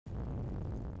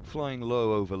Flying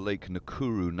low over Lake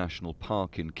Nakuru National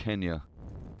Park in Kenya,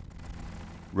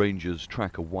 rangers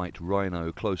track a white rhino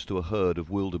close to a herd of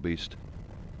wildebeest.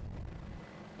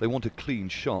 They want a clean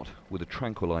shot with a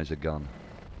tranquilizer gun.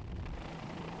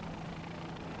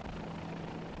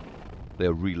 They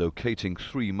are relocating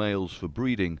 3 males for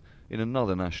breeding in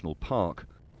another national park.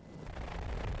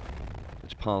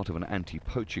 It's part of an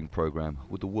anti-poaching program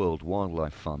with the World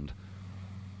Wildlife Fund.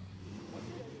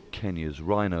 Kenya's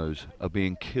rhinos are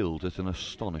being killed at an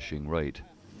astonishing rate.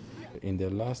 In the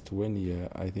last 1 year,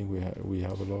 I think we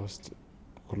have lost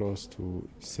close to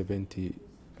 70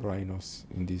 rhinos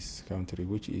in this country,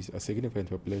 which is a significant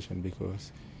population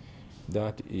because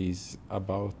that is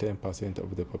about 10%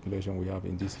 of the population we have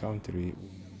in this country.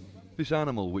 This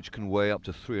animal, which can weigh up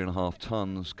to 3.5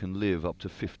 tons, can live up to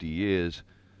 50 years.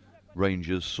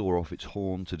 Rangers saw off its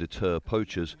horn to deter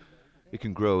poachers. It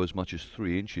can grow as much as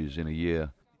 3 inches in a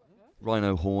year.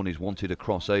 Rhino horn is wanted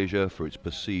across Asia for its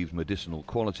perceived medicinal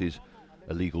qualities.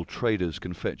 Illegal traders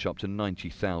can fetch up to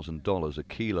 $90,000 a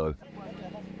kilo.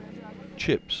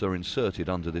 Chips are inserted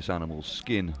under this animal's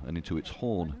skin and into its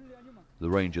horn. The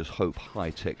rangers hope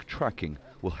high-tech tracking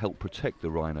will help protect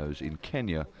the rhinos in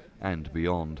Kenya and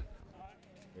beyond.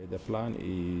 The plan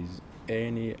is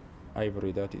any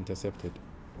ivory that intercepted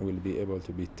will be able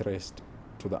to be traced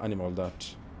to the animal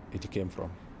that it came from,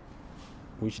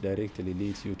 which directly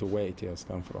leads you to where it has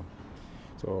come from.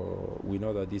 So we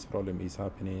know that this problem is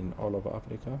happening all over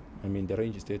Africa. I mean, the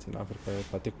range states in Africa,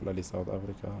 particularly South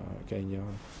Africa, Kenya,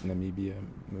 Namibia,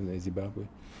 Zimbabwe.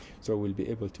 So we'll be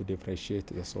able to differentiate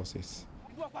the sources.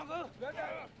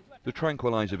 The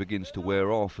tranquilizer begins to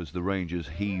wear off as the rangers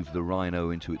heave the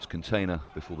rhino into its container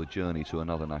before the journey to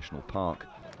another national park.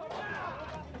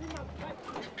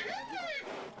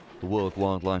 The World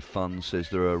Wildlife Fund says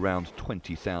there are around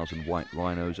 20,000 white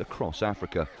rhinos across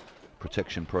Africa.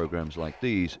 Protection programs like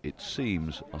these, it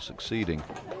seems, are succeeding.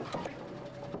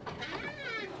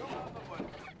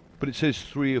 But it says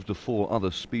 3 of the 4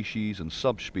 other species and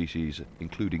subspecies,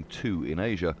 including 2 in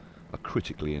Asia, are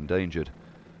critically endangered.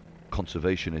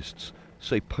 Conservationists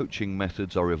say poaching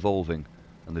methods are evolving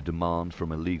and the demand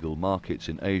from illegal markets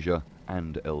in Asia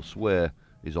and elsewhere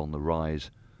is on the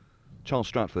rise. Charles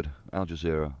Stratford, Al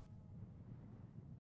Jazeera.